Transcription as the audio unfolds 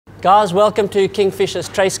Guys, welcome to Kingfisher's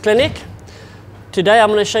Trace Clinic. Today I'm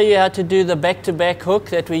going to show you how to do the back-to-back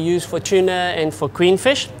hook that we use for tuna and for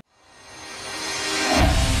queenfish.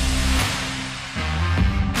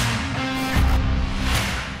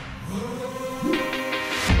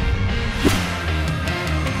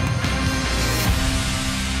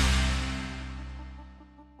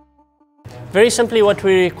 Very simply what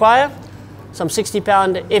we require, some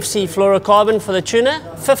 60-pound FC fluorocarbon for the tuna,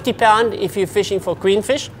 50-pound if you're fishing for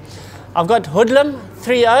queenfish. I've got hoodlum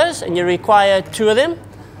 3 O's and you require 2 of them.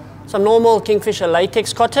 Some normal Kingfisher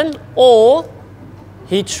latex cotton or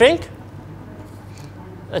heat shrink,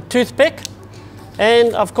 a toothpick,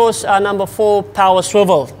 and of course our number 4 power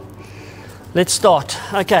swivel. Let's start.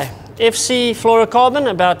 Okay, FC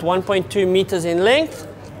fluorocarbon about 1.2 meters in length.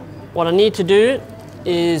 What I need to do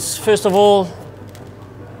is first of all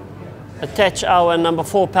attach our number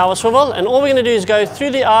 4 power swivel, and all we're going to do is go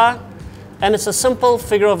through the eye, and it's a simple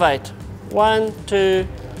figure of 8. 1, 2,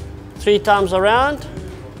 3 times around,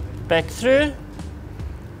 back through,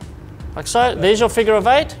 like so. There's your figure of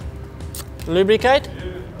 8. Lubricate,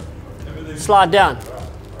 slide down.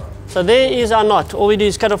 So there is our knot. All we do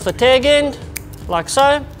is cut off the tag end, like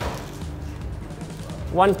so.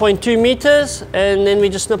 1.2 meters, and then we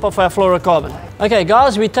just snip off our fluorocarbon. Okay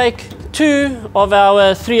guys, we take 2 of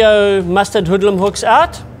our 3/0 mustard hoodlum hooks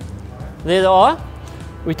out. There they are.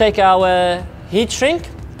 We take our heat shrink,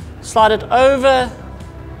 slide it over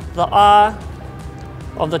the eye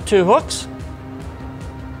of the 2 hooks,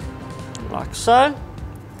 like so.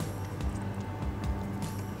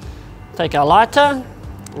 Take our lighter.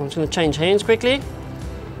 I'm just going to change hands quickly,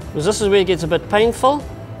 because this is where it gets a bit painful.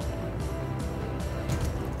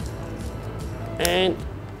 And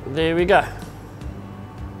there we go.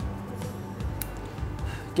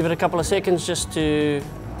 Give it a couple of seconds just to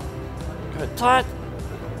go tight.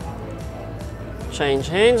 Change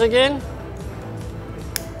hands again.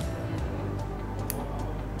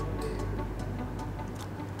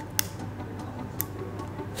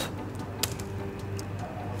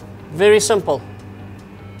 Very simple.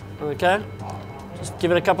 Okay, just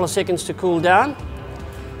give it a couple of seconds to cool down.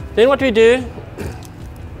 Then what we do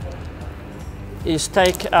is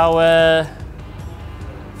take our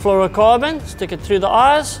fluorocarbon, stick it through the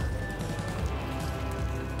eyes,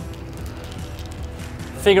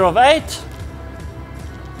 figure of 8,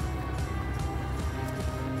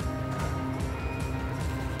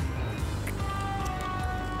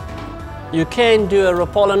 you can do a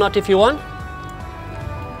Rapala knot if you want.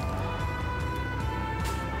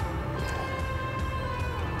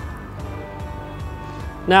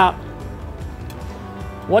 Now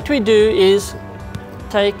what we do is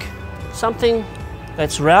take something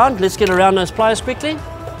that's round. Let's get around those pliers quickly.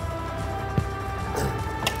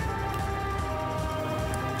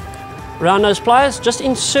 Around those pliers, just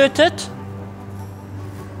insert it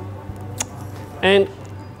and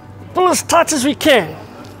pull as tight as we can.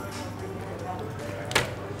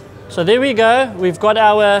 So there we go, we've got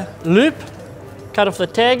our loop, cut off the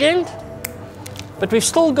tag end, but we've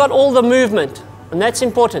still got all the movement, and that's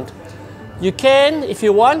important. You can, if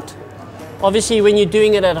you want, obviously when you're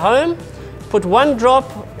doing it at home, put 1 drop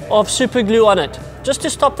of super glue on it, just to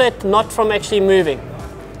stop that knot from actually moving.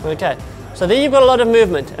 Okay, so there you've got a lot of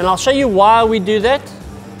movement, and I'll show you why we do that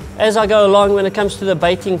as I go along when it comes to the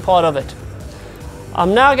baiting part of it.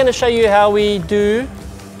 I'm now going to show you how we do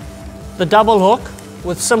the double hook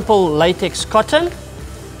with simple latex cotton.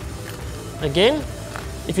 Again,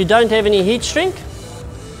 if you don't have any heat shrink,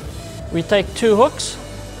 we take 2 hooks.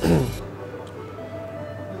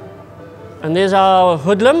 And there's our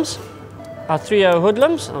hoodlums, our 3/0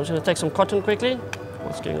 hoodlums. I'm just going to take some cotton quickly.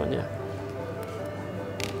 What's going on here?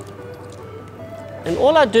 And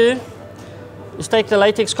all I do is take the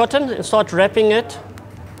latex cotton and start wrapping it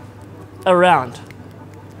around.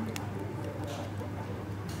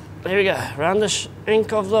 There we go, around the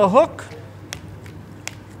shank of the hook.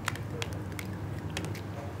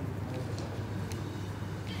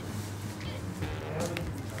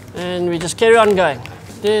 And we just carry on going.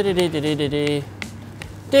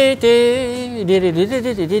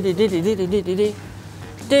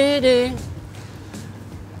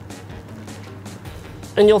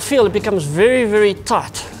 And you'll feel it becomes very, very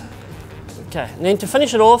tight. Okay, and then to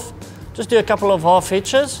finish it off, just do a couple of half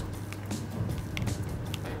hitches.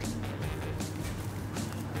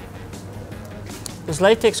 This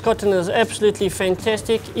latex cotton is absolutely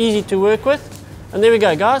fantastic, easy to work with. And there we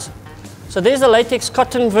go, guys. So there's the latex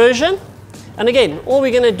cotton version. And again, all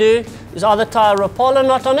we're going to do is either tie a Rapala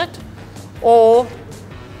knot on it or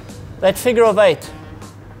that figure of 8.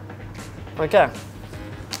 Okay.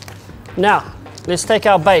 Now, let's take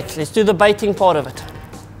our bait. Let's do the baiting part of it.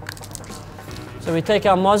 So we take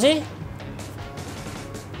our mozzie,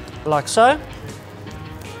 like so.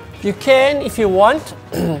 You can, if you want,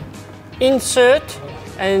 insert,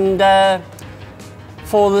 and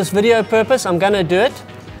for this video purpose, I'm going to do it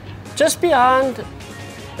just behind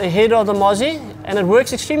the head of the mozzie, and it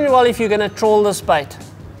works extremely well if you're going to trawl this bait.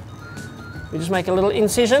 You just make a little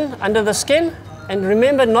incision under the skin, and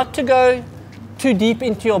remember not to go too deep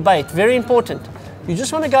into your bait, very important. You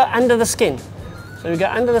just want to go under the skin. So we go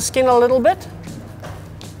under the skin a little bit,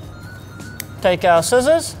 take our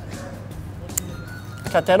scissors,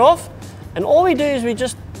 cut that off, and all we do is we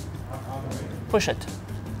just push it.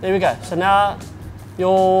 There we go. So now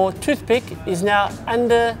your toothpick is now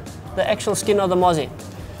under the actual skin of the mozzie.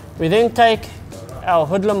 We then take our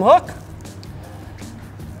hoodlum hook.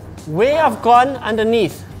 Where I've gone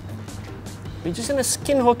underneath, we're just going to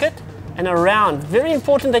skin hook it and around. Very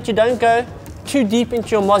important that you don't go too deep into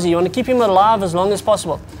your mozzie. You want to keep him alive as long as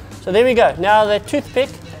possible. So there we go. Now the toothpick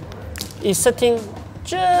is sitting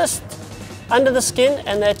just under the skin,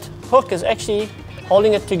 and that hook is actually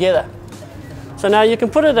holding it together. So now you can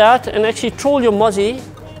put it out and actually trawl your mozzie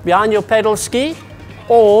behind your paddle ski,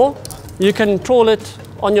 or you can trawl it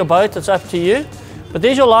on your boat. It's up to you. But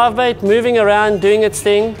there's your live bait moving around, doing its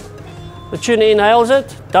thing. The tuna inhales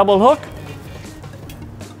it, double hook.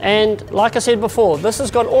 And like I said before, this has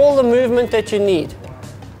got all the movement that you need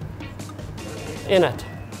in it.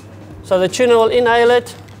 So the tuna will inhale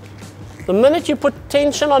it. The minute you put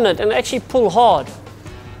tension on it and actually pull hard,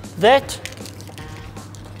 that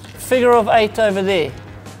figure of 8 over there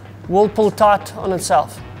will pull tight on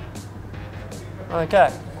itself.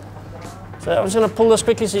 Okay. So I'm just going to pull this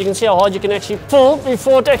quickly so you can see how hard you can actually pull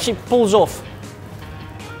before it actually pulls off.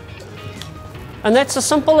 And that's as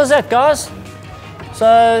simple as that, guys.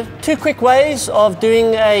 So 2 quick ways of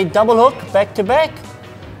doing a double hook back to back: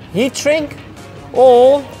 heat shrink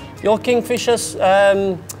or your Kingfisher's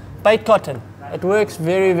bait cotton. It works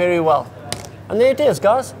very, very well. And there it is,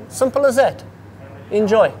 guys. Simple as that.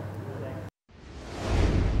 Enjoy.